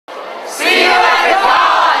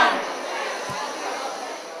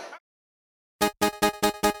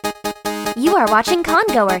are watching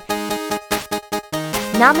Congoer,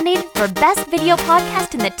 nominated for Best Video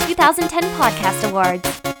Podcast in the 2010 Podcast Awards.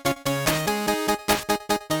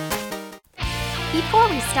 Before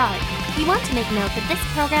we start, we want to make note that this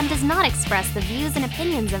program does not express the views and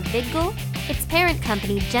opinions of VidGul, its parent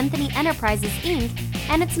company Genthany Enterprises Inc.,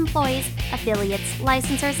 and its employees, affiliates,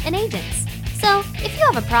 licensors, and agents. So, if you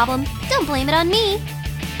have a problem, don't blame it on me.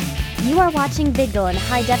 You are watching VidGul in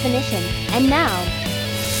high definition, and now,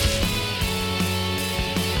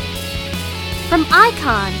 from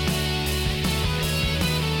Icon,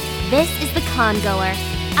 this is the Congoer,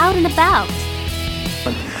 out and about.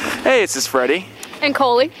 Hey, this is Freddie. And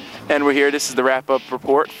Coley. And we're here. This is the wrap-up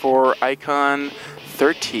report for Icon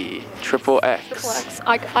 30 Triple X. Triple X.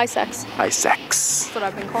 iSex. iSex. That's what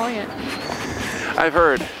I've been calling it. I've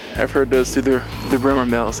heard those through the rumor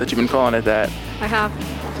mills that you've been calling it that. I have.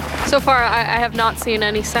 So far, I have not seen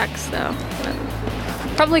any sex, though.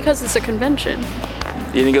 Probably because it's a convention.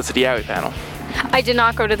 You didn't go to the Yowie panel. I did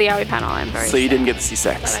not go to the Yowie panel. I'm very So you sad didn't get to see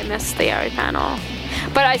sex. that I missed the Yowie panel.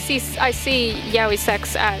 But I see Yowie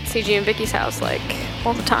sex at CG and Vicky's house like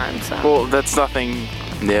all the time. So. Well, that's nothing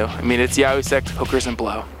new. I mean, it's Yowie sex, hookers, and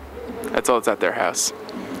blow. That's all that's at their house.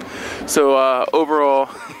 So overall,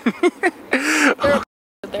 They're at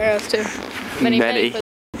their house too. Many.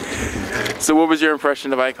 So what was your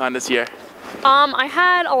impression of Icon this year? I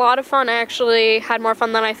had a lot of fun. I actually had more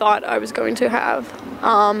fun than I thought I was going to have.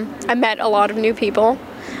 I met a lot of new people,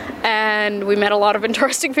 and we met a lot of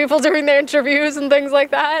interesting people during their interviews and things like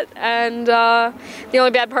that. And the only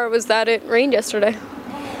bad part was that it rained yesterday.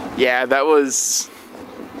 Yeah, that was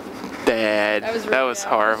bad. That was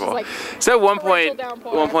horrible. Like so at one point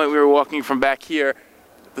we were walking from back here,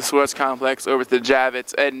 the sports complex, over to the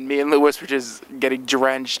Javits, and me and Lewis were just getting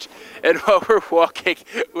drenched. And while we're walking,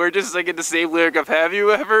 we're just singing the same lyric of "Have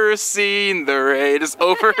you ever seen the rain?" Just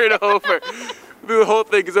over and over. The whole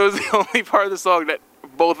thing, because it was the only part of the song that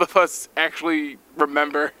both of us actually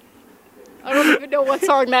remember. I don't even know what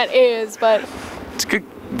song that is, but It's a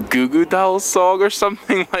Goo Goo Dolls song or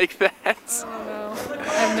something like that. I don't know. I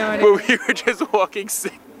have no idea. Where we were just walking,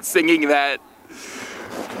 singing that.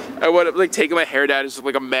 I wound up like taking my hair down as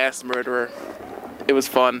like a mass murderer. It was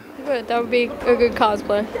fun. Good. That would be a good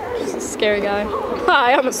cosplay. Just a scary guy.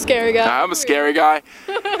 Hi, I'm a scary guy. Hi, I'm a scary guy.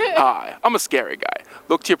 Hi, I'm a scary guy.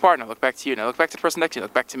 Look to your partner, look back to you. Now look back to the person next to you,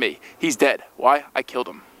 look back to me. He's dead. Why? I killed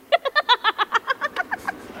him.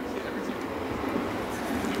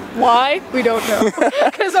 Why? We don't know.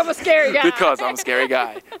 Because I'm a scary guy. Because I'm a scary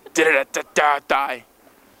guy. Die.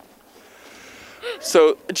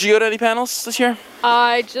 So, did you go to any panels this year?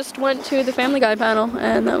 I just went to the Family Guy panel,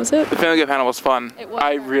 and that was it. The Family Guy panel was fun. It was.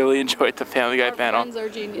 I really enjoyed the Family Guy Our panel. friends are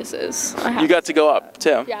geniuses. You got to go up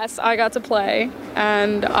too. Yes, I got to play,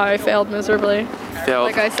 and I failed miserably. Failed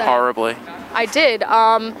Like I said. horribly. I did.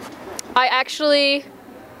 I actually. Do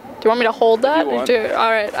you want me to hold that? You want.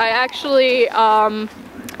 All right. I actually.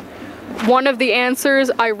 One of the answers,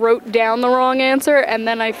 I wrote down the wrong answer, and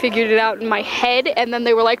then I figured it out in my head, and then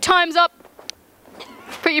they were like, "Time's up.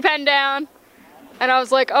 Put your pen down." And I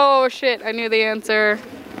was like, "Oh shit, I knew the answer."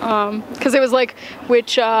 Because it was like,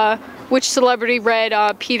 which celebrity read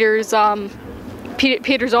Peter's audiobooks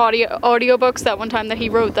that one time that he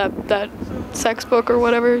wrote that sex book or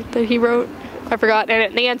whatever that he wrote. I forgot,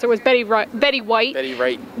 and the answer was Betty White. Betty Wright.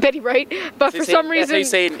 But for some reason, that's how you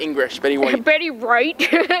say it in English, Betty White. Betty Wright.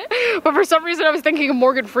 But for some reason, I was thinking of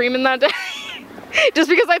Morgan Freeman that day. Just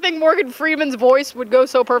because I think Morgan Freeman's voice would go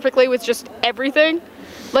so perfectly with just everything.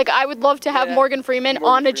 Like, I would love to have Morgan Freeman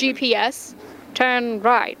on a GPS. Turn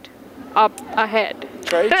right, up ahead.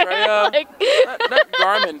 Try Like- not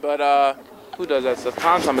Garmin, but who does that stuff?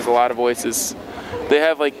 TomTom has a lot of voices. They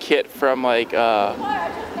have like Kit from like Knight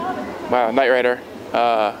Rider,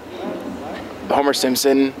 Homer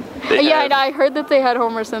Simpson. I heard that they had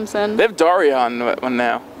Homer Simpson. They have Daria on one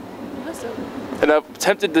now. And I'm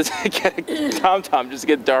tempted to get a TomTom just to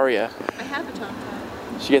get Daria. I have a TomTom.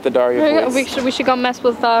 She get the Daria voice. We should go mess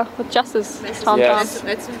with Jess's TomTom. Yes.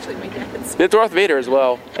 That's usually my dad's. They have Darth Vader as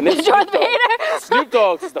well. And then Darth Vader. Snoop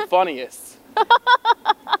Dogg's is the funniest.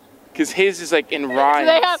 Because his is like in rhymes.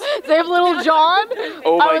 They have Little John.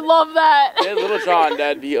 Oh I would love that. Yeah, Little John,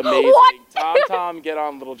 that'd be amazing. What? TomTom, get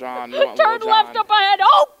on Little John. We want Turn Little left John. up ahead.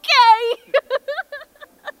 Okay.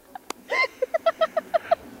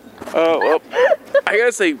 Well, I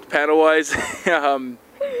gotta say, panel-wise, I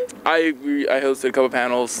hosted a couple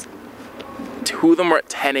panels. 2 of them were at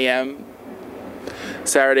 10 a.m.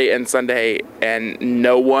 Saturday and Sunday, and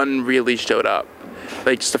no one really showed up.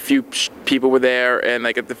 Like, just a few people were there, and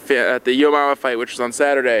like at the Yo Mama fight, which was on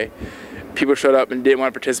Saturday, people showed up and didn't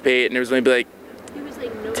want to participate, and there was only like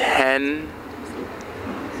 10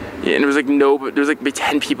 Yeah, and there was like maybe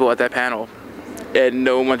 10 people at that panel, and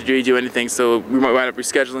no one wanted to do anything. So we might wind up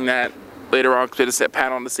rescheduling that later on because we had a set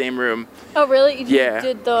panel in the same room. Oh, really? Yeah.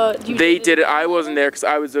 They did it. I panel? wasn't there because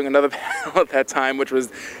I was doing another panel at that time, which was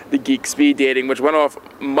the geek speed dating, which went off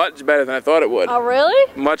much better than I thought it would. Oh,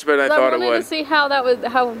 really? Much better than I thought it I wanted would. to see how that was,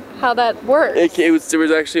 how that worked. There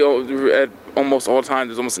was actually at almost all times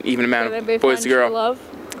there's almost an even amount of boys to girl. Love?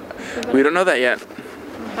 We don't know that yet.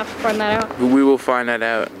 Have to find that out. We will find that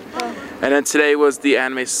out. Oh. And then today was the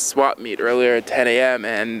anime swap meet earlier at 10 a.m.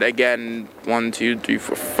 and again 1, 2, 3,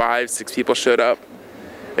 4, 5, 6 people showed up.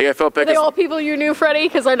 Like I felt bad. Are they all people you knew, Freddie?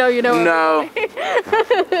 Because I know you know. No.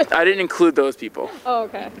 I didn't include those people. Oh,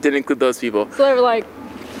 okay. Didn't include those people. So there were like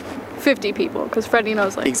 50 people, because Freddie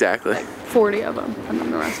knows like Exactly. 40 of them, and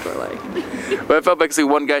then the rest were like. But I felt bad because like,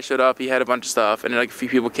 one guy showed up, he had a bunch of stuff, and like a few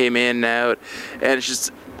people came in and out, and it's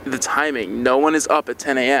just the timing. No one is up at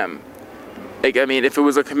 10 a.m. Like, I mean, if it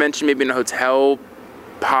was a convention, maybe in a hotel,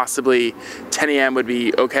 possibly 10 a.m. would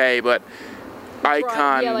be okay, but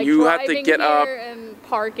Icon, yeah, like you have to get up. And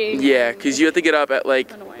parking. Yeah, because you have to get up at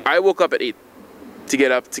like, Annoying. I woke up at 8 to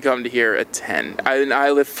get up to come to here at 10.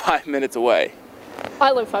 I live 5 minutes away.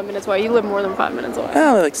 I live 5 minutes away. You live more than 5 minutes away.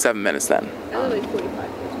 Oh, like 7 minutes then. I live like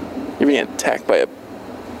 45. You're being attacked by a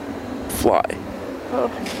fly.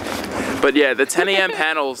 Oh. But yeah, the 10 a.m.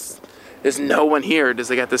 panels, there's no one here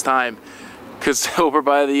just like at this time. Because over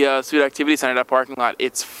by the Student Activity Center, that parking lot,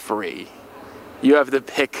 it's free. You have to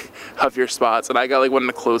pick up your spots, and I got like one of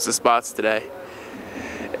the closest spots today.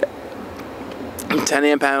 10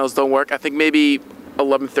 a.m. panels don't work. I think maybe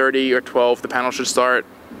 11:30 or 12 the panel should start.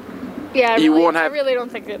 Yeah, You won't have- I really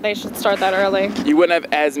don't think that they should start that early. You wouldn't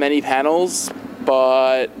have as many panels,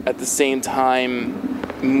 but at the same time,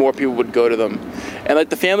 more people would go to them. And like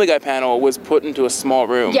the Family Guy panel was put into a small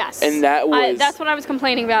room. Yes. And that was that's what I was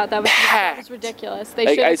complaining about. That was packed. ridiculous. They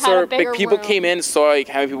like should I have saw had a bigger like people room. came in, saw like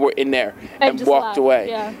how many people were in there, and just walked left, away.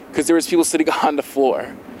 yeah. Because there was people sitting on the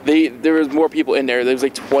floor. There was more people in there. There was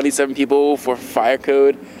like 27 people for Fire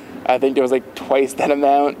Code. I think there was like twice that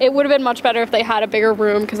amount. It would have been much better if they had a bigger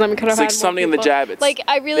room, because then we could have It's had like more something in the people. Javits. Like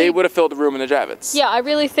I really. They would have filled the room in the Javits. Yeah, I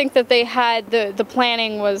really think that they had the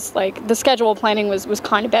planning was like the schedule planning was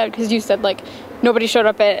kind of bad, because you said like nobody showed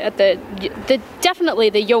up at the definitely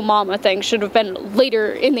the Yo Mama thing should have been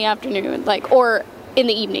later in the afternoon, like, or in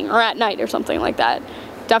the evening or at night or something like that.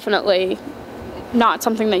 Definitely not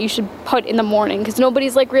something that you should put in the morning, because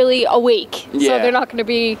nobody's like really awake, so Yeah. they're not going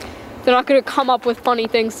to come up with funny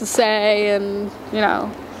things to say, and you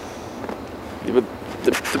know. But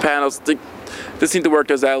the panels, they seem to work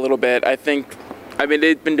those out a little bit. I mean,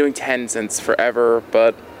 they've been doing 10 since forever,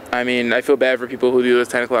 but I mean, I feel bad for people who do those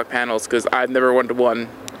 10 o'clock panels because I've never won to one.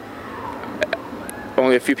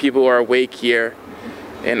 Only a few people are awake here.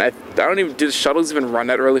 And I don't even, do the shuttles even run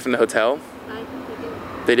that early from the hotel? I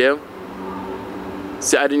think They do?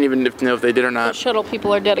 See, I didn't even know if they did or The not. shuttle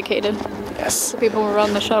people are dedicated. Yes. The people who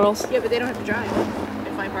run the shuttles. Yeah, but they don't have to drive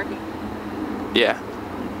and find parking. Yeah.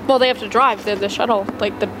 Well, they have to drive. They're the shuttle,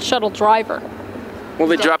 like the shuttle driver. Well,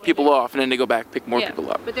 they drop people off and then they go back, pick more Yeah. people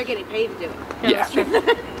up. But they're getting paid to do it. Yeah. That's true.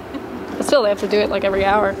 But still, they have to do it like every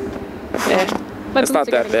hour. Yeah. My That's boots not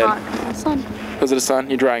are that getting bad. hot. Sun. Was it the sun?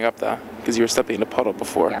 You're drying up though, because you were stepping in a puddle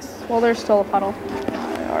before. Yes. Well, there's still a puddle.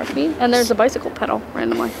 And there's a bicycle pedal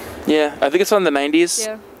randomly. Yeah, I think it's on the 90s.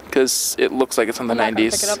 Yeah. Because it looks like it's on the I'm not gonna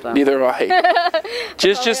 90s. pick it up, though. Neither do I.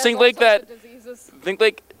 just Probably think has like all sorts that. of diseases. Think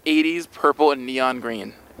like 80s purple and neon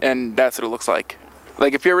green, and that's what it looks like.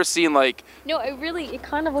 Like if you ever seen like No, it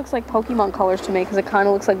kind of looks like Pokemon colors to me, because it kind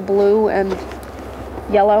of looks like blue and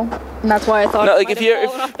yellow, and that's why I thought No, it like, might if have you-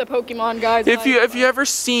 fallen off the Pokemon guys. if you ever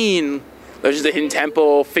seen Legends of the Hidden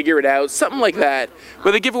Temple, Figure It Out, something like that,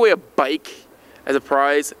 where they give away a bike as a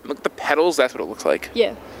prize. Look at the pedals. That's what it looks like.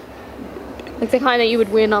 Yeah. Like the kind that you would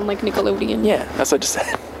win on like Nickelodeon. Yeah, that's what I just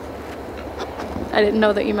said. I didn't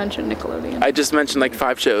know that you mentioned Nickelodeon. I just mentioned like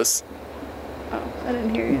 5 shows. Oh, I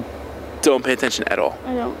didn't hear you. Don't pay attention at all.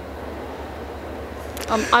 I don't.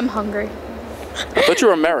 I'm hungry. I thought you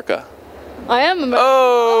were America. I am American.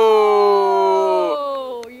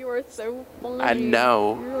 Oh. Oh, you are so funny. I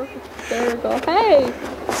know. You're hysterical. Hey.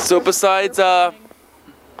 So besides Stay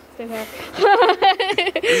there.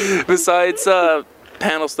 besides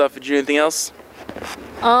panel stuff, did you do anything else?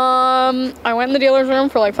 I went in the dealer's room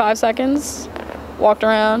for like 5 seconds, walked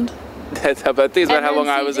around. That's how about And how long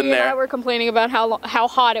then I was in CJ and I there. were complaining about how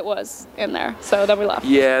hot it was in there, so then we left.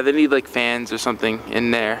 Yeah, they need like fans or something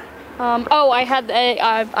in there. I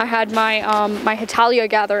had my my Hitalia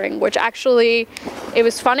gathering, which actually it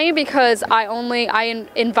was funny because I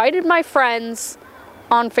invited my friends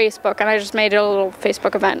on Facebook, and I just made it a little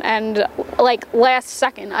Facebook event. And like last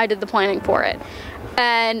second, I did the planning for it,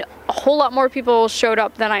 and a whole lot more people showed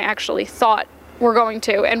up than I actually thought were going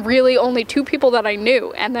to, and really only 2 people that I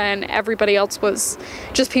knew, and then everybody else was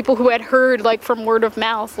just people who had heard like from word of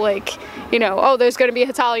mouth, like, you know, oh, there's going to be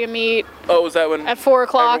Italian meat. Oh, was that when? At 4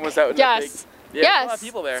 o'clock. Everyone was that when Yes. Yeah, Yes. a lot of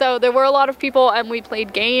people there. So there were a lot of people, and we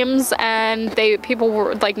played games, and people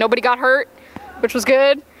were like, nobody got hurt, which was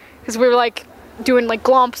good, because we were like doing like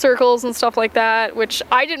glomp circles and stuff like that, which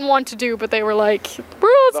I didn't want to do, but they were like, bro,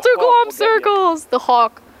 let's The do hawk will glomp get circles. The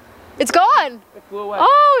hawk. It's gone. It flew away.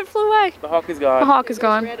 Oh, it flew away. The hawk is gone. The hawk is There's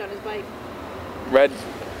gone. Red on his bike. Red.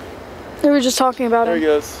 We were just talking about There he it.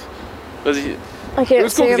 goes. Was he? I It can't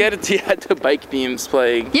was cool see because him. he had the bike beams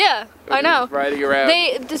playing. Yeah, I know. Riding around.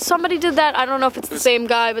 Somebody did that. I don't know if it's the same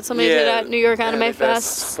guy, but somebody did that at New York Anime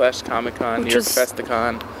Fest. / Comic Con, New Which York is-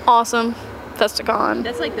 Festicon. Awesome. Festicon.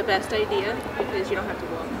 That's like the best idea because you don't have to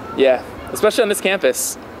walk. Yeah, especially on this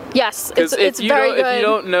campus. Yes, Because it's very good. if you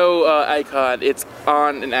don't know Icon, it's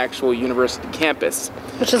on an actual university campus.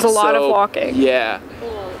 Which is a lot of So, walking. Yeah, All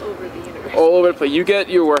over the universe. all over the place. You get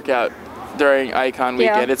your workout during Icon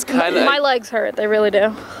weekend. It's kind of My legs hurt. They really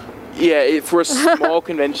do. for a small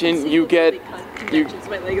convention, you get Conventions,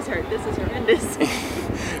 my legs hurt. This is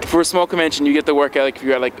horrendous. for a small convention you get the workout like if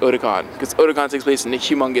you're at like Otakon, because Otakon takes place in a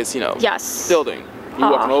humongous Yes. building. You're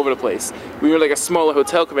walking all over the place. When you're like a smaller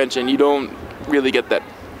hotel convention, you don't really get that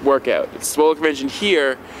workout. It's a smaller convention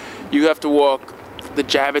here, you have to walk. The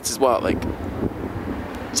Javits is what, like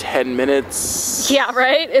 10 minutes? Yeah,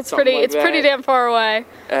 right? It's Something like it's pretty that. damn far away.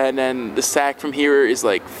 And then the SAC from here is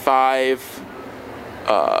like 5.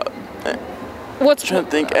 What's Trying to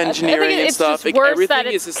think, I engineering think and it's stuff. Just Like, worse everything that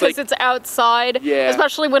is it's just because like it's outside. Yeah.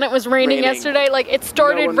 Especially when it was raining Raining. yesterday. Like it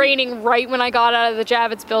started when- raining right when I got out of the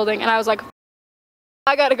Javits building, and I was like,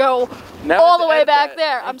 I gotta go Now all to the way edit back that.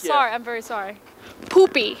 there. I'm Thank you. sorry. I'm very sorry.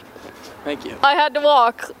 Poopy. Thank you. I had to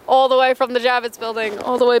walk all the way from the Javits building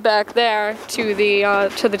all the way back there to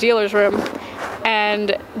the dealer's room,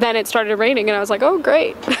 and then it started raining, and I was like, oh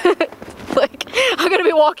great, like I'm gonna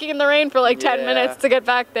be walking in the rain for like 10 Yeah. minutes to get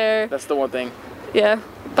back there. That's the one thing. Yeah,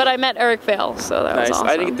 but I met Eric Vale, so that Nice. was awesome.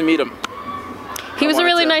 I didn't get to meet him. He was a wanted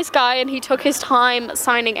really to. nice guy, and he took his time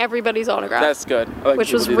signing everybody's autograph, That's good. I like which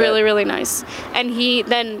people was do that. really really nice. And he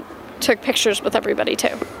then took pictures with everybody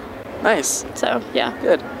too. Nice. So yeah,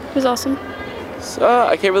 Good. it was awesome. So,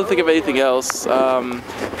 I can't really think of anything else. I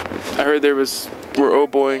heard we're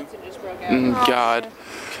oboing. Just broke out. God.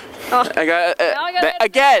 Oh. I got Now I gotta-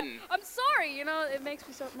 again. I'm sorry, you know, it makes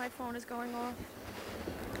me so. My phone is going off.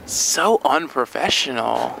 So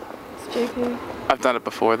unprofessional. It's JP. I've done it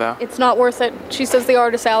before though. It's not worth it. She says the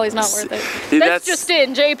artist alley's not worth it. Dude, That's just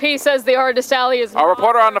in. JP says the artist alley is. Our not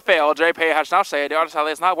reporter on the worth it. field, JP, has now said the artist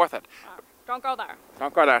alley is not worth it. Don't go there.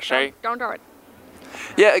 Don't go there, Shay. Don't do it.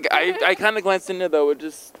 Yeah, I kind of glanced into it though. It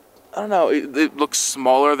just, I don't know. It looks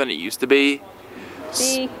smaller than it used to be.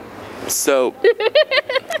 See. So.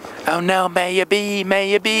 Oh no, may you be,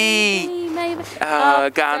 may you be. Maybe.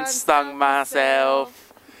 Gone stung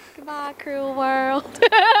myself. Goodbye, cruel world.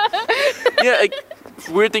 Yeah, like,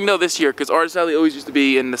 weird thing though this year, because Artist Alley always used to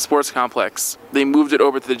be in the sports complex. They moved it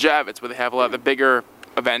over to the Javits, where they have a lot of the bigger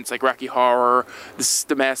events like Rocky Horror,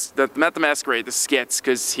 not the Masquerade, the skits,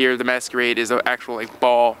 because here the Masquerade is an actual like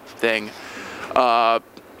ball thing,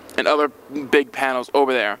 and other big panels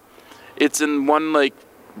over there. It's in one like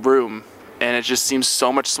room, and it just seems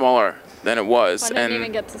so much smaller than it was. I didn't and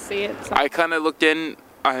even get to see it. So. I kind of looked in.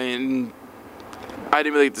 I didn't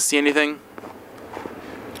really get to see anything.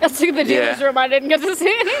 Let's see the dealer's Yeah. room. I didn't get to see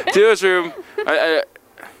anything. Dealer's room.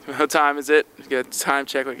 What time is it? Get a time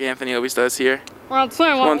check like Anthony always does here. Well, it's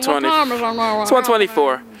 120. 120. It's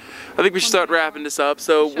 124. I think we should start wrapping this up.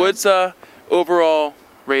 So, what's overall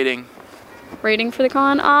rating? Rating for the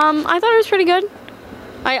con? I thought it was pretty good.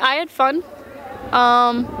 I had fun.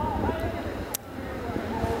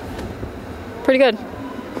 Pretty good.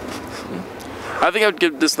 I think I would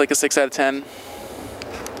give this like a 6 out of 10.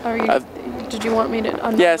 Did you want me to?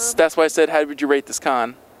 Unnumber? Yes, that's why I said, how would you rate this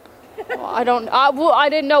con? Well, I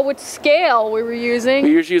didn't know which scale we were using.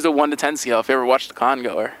 We usually use a 1 to 10 scale if you ever watched the con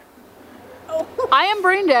goer. I am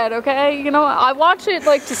brain dead, okay? You know, I watch it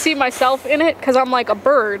like to see myself in it because I'm like a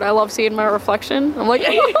bird. I love seeing my reflection. I'm like,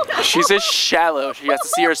 She's just shallow. She has to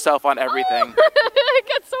see herself on everything. I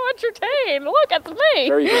get so entertained. Look, it's me.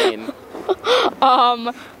 Very vain.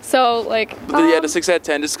 So like, But yeah, the 6 out of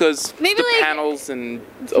 10, just because maybe, the like- panels and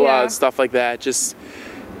a lot Yeah. of stuff like that just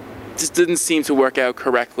didn't seem to work out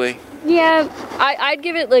correctly. yeah, I'd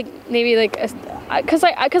give it like maybe like because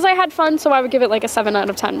I had fun, so I would give it like a 7 out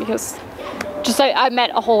of 10 because Just I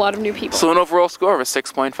met a whole lot of new people. So an overall score of a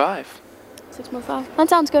 6.5. 6.5. That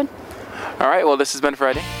sounds good. All right, well, this has been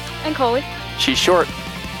Freddie. And Coley. She's short.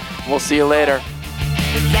 We'll see you later.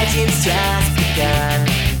 The legend's just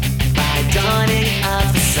begun.